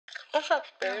What's up,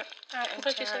 Spirit? I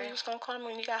thought you said you was gonna call me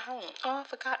when you got home. Oh, I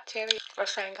forgot, Terry.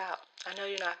 Let's hang out. I know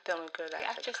you're not feeling good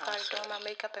after I just started doing my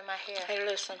makeup and my hair. Hey,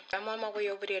 listen, I'm on my way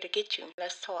over there to get you.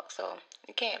 Let's talk, so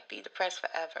you can't be depressed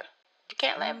forever. You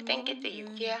can't let everything get to you.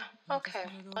 Yeah? Okay.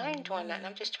 I ain't doing nothing.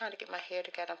 I'm just trying to get my hair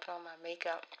together and put on my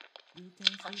makeup.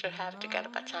 I should have it together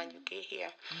by the time you get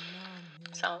here.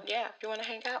 So, yeah, if you want to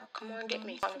hang out, come on, get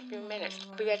me. In a few minutes.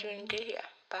 We got you when you get here.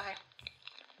 Bye.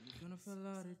 You're gonna feel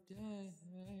out today.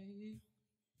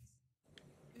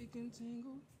 We can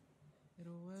tingle it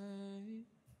away.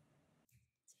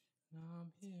 Now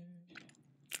I'm here.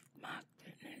 My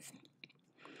goodness.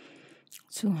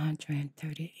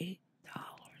 $238.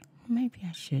 Maybe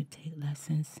I should take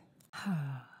lessons.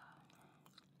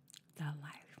 The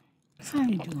life. How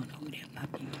you doing over there,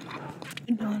 puppy?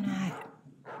 You doing alright?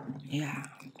 Yeah.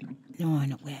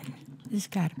 Doing it well. This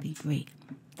gotta be great.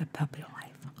 The puppy life.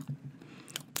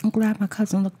 I'm glad my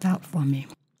cousin looked out for me.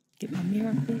 Get my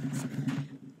mirror fixed.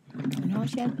 And all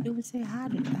she had to do was say hi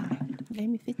to the guy. Gave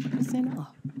me 50%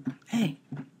 off. Hey.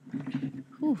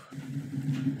 Whew.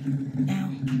 Now,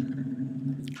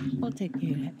 we'll take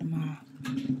care of that tomorrow.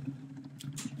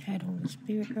 Head over to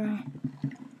Spirit Girl.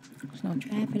 There's no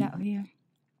traffic out here.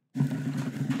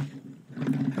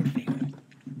 Perfect.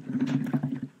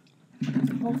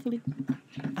 Hopefully,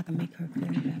 I can make her feel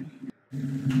better.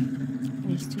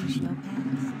 This too shall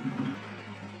pass.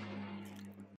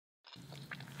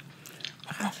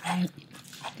 Alright.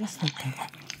 That's okay.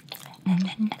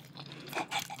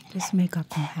 This makeup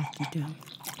don't have to do.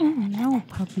 Oh no,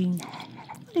 puppy.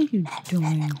 What are you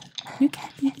doing? You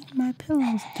can't be eating my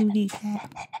pillows, duty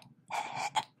cat.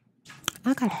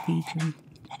 I gotta feed you.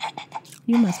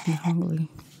 You must be hungry.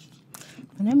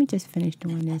 But let me just finish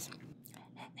doing this.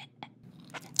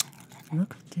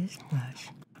 Look at this blush.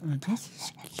 Oh, this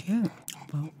is cute.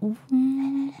 But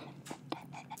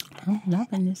I'm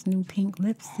loving this new pink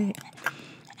lipstick.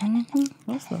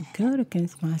 Those look good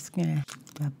against my skin.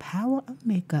 The power of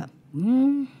makeup.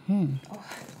 Oh,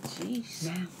 jeez.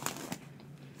 Now,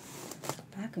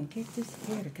 if I can get this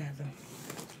hair together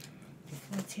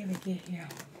before Terry get here.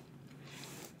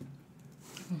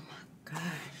 Oh my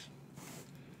gosh.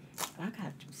 I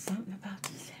gotta do something about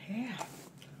this hair.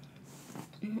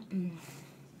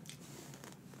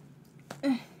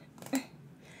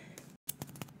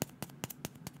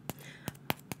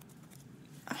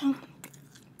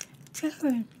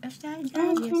 Terry, is that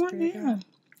come on in.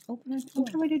 Open the door.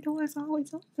 Terry, the door is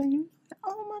always open.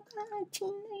 Oh my God,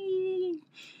 Teeny.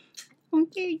 Oh,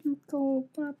 there you go,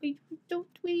 puppy. You're so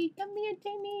sweet. Come here,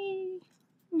 Teeny.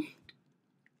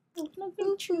 Look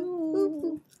at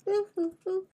you.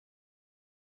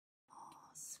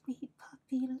 Oh, sweet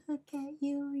puppy, look at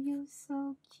you. You're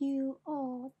so cute.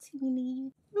 Oh,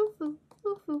 Teeny.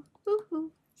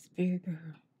 Spirit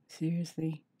girl,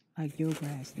 seriously, like your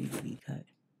grass needs to be cut.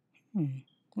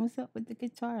 What's up with the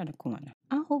guitar in the corner?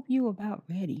 I hope you about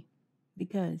ready,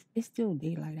 because it's still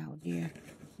daylight out there.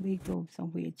 We go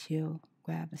somewhere chill,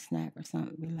 grab a snack or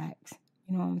something, relax.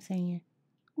 You know what I'm saying?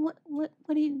 What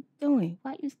are you doing?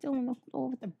 Why are you still on the floor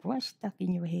with the brush stuck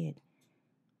in your head?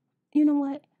 You know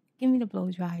what? Give me the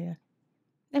blow dryer.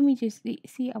 Let me just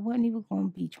see. I wasn't even gonna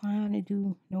be trying to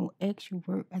do no extra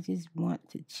work. I just want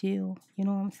to chill. You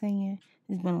know what I'm saying?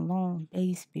 It's been a long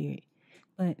day, Spirit,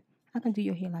 but I can do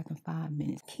your hair like in 5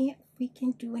 minutes. Can't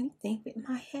freaking do anything with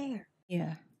my hair.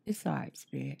 Yeah, it's alright,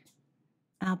 Spirit.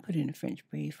 I'll put it in a French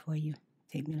braid for you.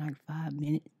 Take me like 5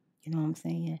 minutes. You know what I'm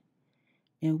saying?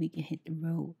 Then we can hit the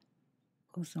road.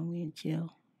 Go somewhere and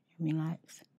chill and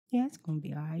relax. Yeah, it's gonna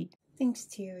be alright. Thanks,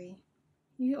 Terry.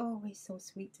 You're always so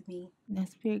sweet to me. Now,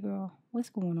 Spirit Girl, what's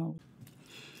going on?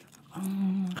 Oh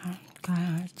my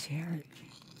God, Terry.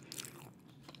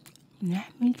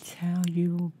 Let me tell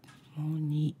you,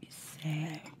 Monique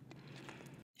said.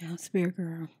 Now, Spirit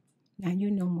Girl, now you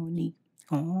know Monique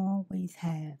gonna always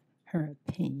have her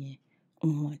opinion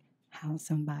on how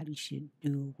somebody should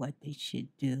do what they should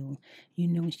do. You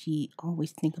know, she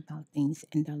always think about things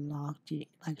in the logic,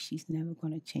 like she's never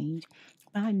gonna change.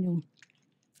 But I knew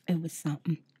it was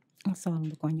something. I saw a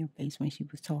look on your face when she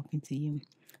was talking to you.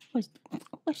 What'd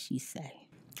she say?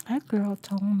 That girl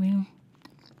told me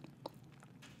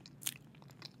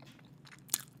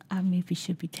I maybe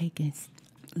should be taking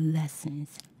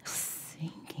lessons,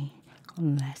 singing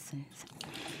lessons.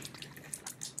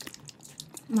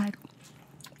 Like,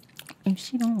 if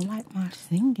she don't like my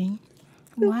singing,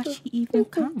 why she even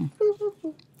come?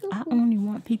 I only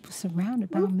want people surrounded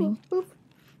by me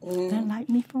that like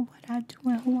me for what I do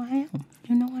and who I am.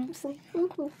 You know what I'm saying?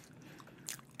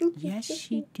 Yes,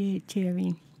 she did,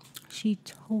 Terry. She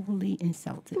totally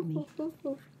insulted me.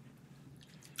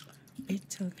 It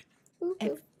took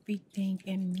everything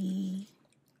in me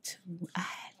I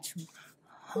had to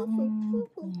humble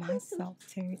myself,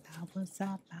 Terry. I was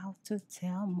about to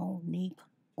tell Monique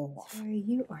off. Terry,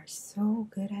 you are so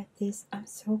good at this. I'm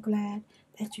so glad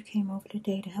that you came over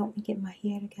today to help me get my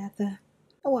hair together.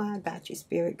 Oh, I got you,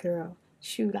 spirit girl.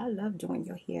 Shoot, I love doing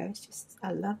your hair. It's just,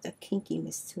 I love the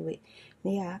kinkiness to it.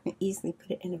 Yeah, I can easily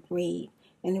put it in a braid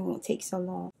and it won't take so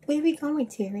long. Where are we going,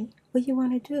 Terry? What do you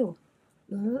want to do?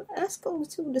 Let's go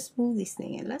to the smoothie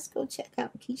stand. Let's go check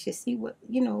out Keisha, see what,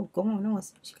 going on.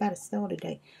 She got a sale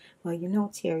today. Well,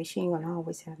 Terry, she ain't gonna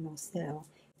always have no sale.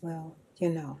 Well,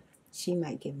 she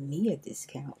might give me a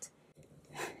discount.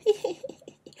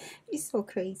 You're so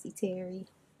crazy, Terry.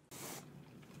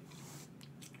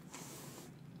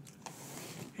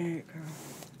 Hey, girl,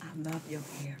 I love your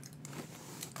hair.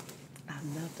 I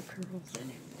love the curls in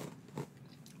it.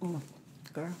 Oh,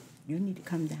 girl, you need to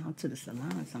come down to the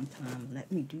salon sometime.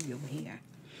 Let me do your hair.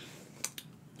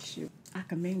 Shoot, I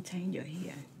can maintain your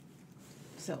hair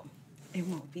so it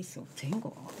won't be so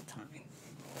tangled all the time.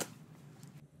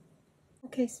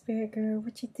 Okay, spirit girl,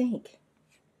 what you think?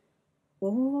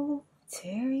 Oh,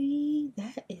 Terry,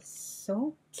 that is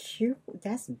so cute.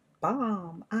 That's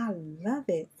bomb. I love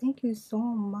it. Thank you so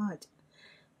much.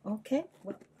 Okay.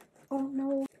 Well, oh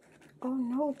no,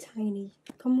 Tiny.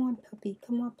 Come on, puppy.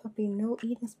 Come on, puppy. No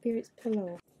eating spirits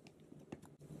pillow.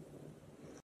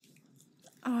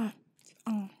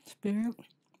 Spirit.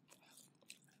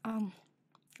 I'm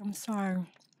sorry.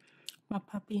 My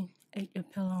puppy ate your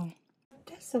pillow.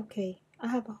 That's okay. I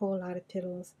have a whole lot of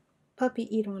pillows.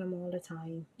 Puppy eat on them all the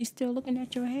time. You still looking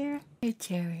at your hair? Hey,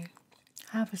 Terry.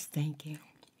 I was thinking.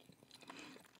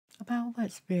 About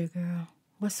what, spirit girl?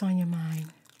 What's on your mind?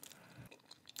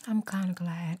 I'm kind of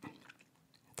glad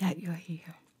that you're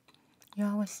here. You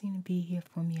always seem to be here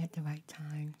for me at the right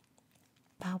time.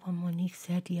 About what Monique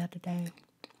said the other day.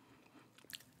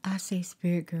 I say,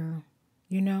 spirit girl,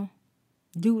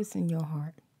 do what's in your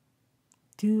heart.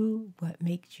 Do what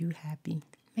makes you happy.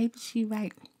 Maybe she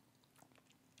right.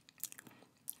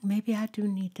 Maybe I do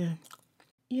need to,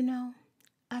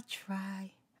 I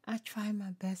try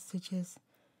my best to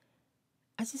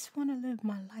I just want to live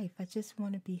my life. I just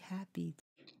want to be happy.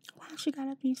 Why she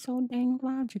gotta be so dang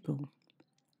logical?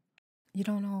 You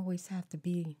don't always have to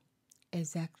be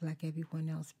exactly like everyone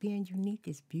else. Being unique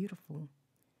is beautiful.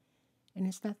 And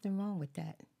there's nothing wrong with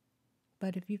that.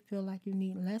 But if you feel like you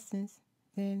need lessons,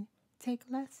 then take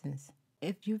lessons.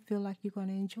 If you feel like you're going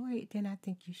to enjoy it, then I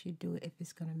think you should do it if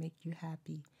it's going to make you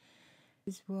happy.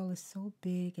 This world is so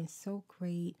big and so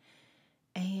great.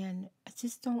 And I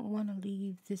just don't want to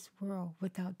leave this world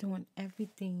without doing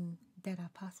everything that I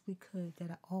possibly could, that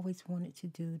I always wanted to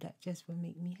do, that just would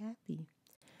make me happy.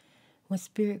 When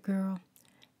Spirit Girl,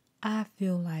 I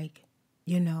feel like,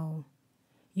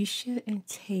 you shouldn't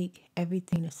take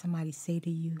everything that somebody say to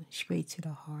you straight to the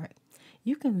heart.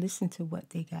 You can listen to what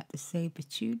they got to say,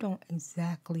 but you don't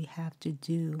exactly have to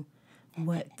do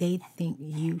what they think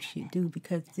you should do,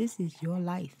 because this is your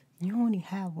life. You only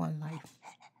have one life.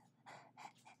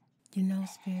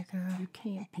 Spirit Girl, you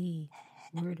can't be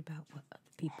worried about what other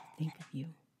people think of you,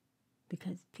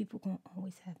 because people gonna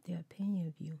always have their opinion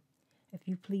of you. If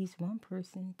you please one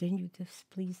person, then you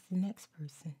displease the next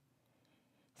person.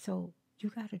 So you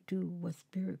gotta do what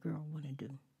Spirit Girl wanna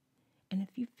do. And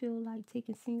if you feel like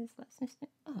taking singers lessons,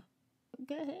 then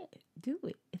go ahead, do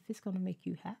it if it's gonna make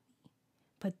you happy.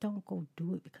 But don't go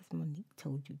do it because Monique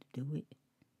told you to do it.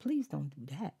 Please don't do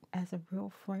that. As a real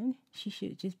friend, she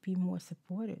should just be more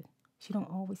supportive. She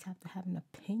don't always have to have an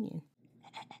opinion.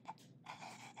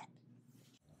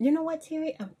 You know what,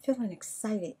 Terry? I'm feeling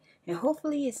excited. And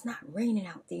hopefully it's not raining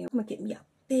out there. I'm going to get me a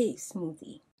big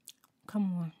smoothie.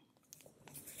 Come on.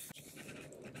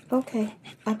 Okay,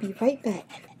 I'll be right back.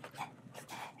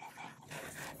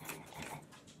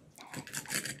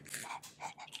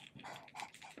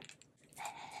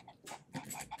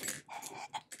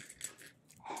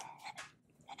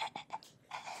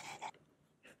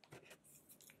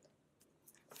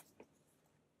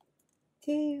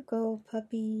 There you go,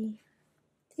 puppy.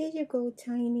 There you go,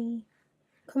 Tiny.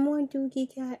 Come on,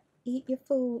 Doogie Cat. Eat your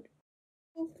food.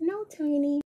 Oh, no,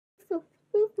 Tiny.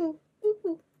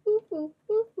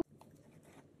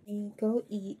 Go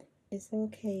eat. It's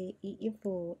okay. Eat your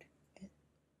food.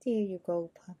 There you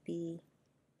go, puppy.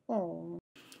 Oh.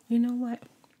 You know what,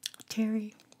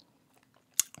 Terry?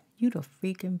 You the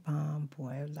freaking bomb,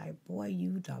 boy. Like, boy,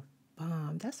 you the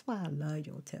bomb. That's why I love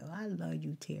your tail. I love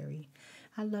you, Terry.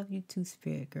 I love you too,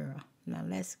 Spirit Girl. Now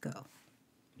let's go.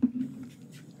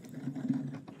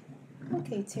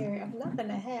 Okay, Terry, I'm not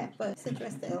gonna have, but let's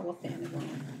address the elephant in the room.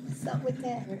 What's up with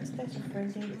that? Her special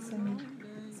birthday to me.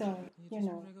 So you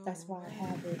know, that's why I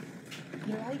have it.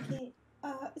 You like it?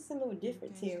 It's a little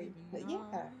different, Terry. But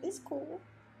yeah, it's cool.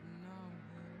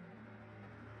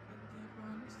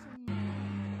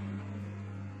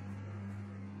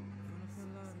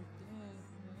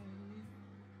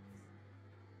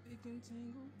 We can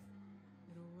tangle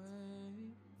it away.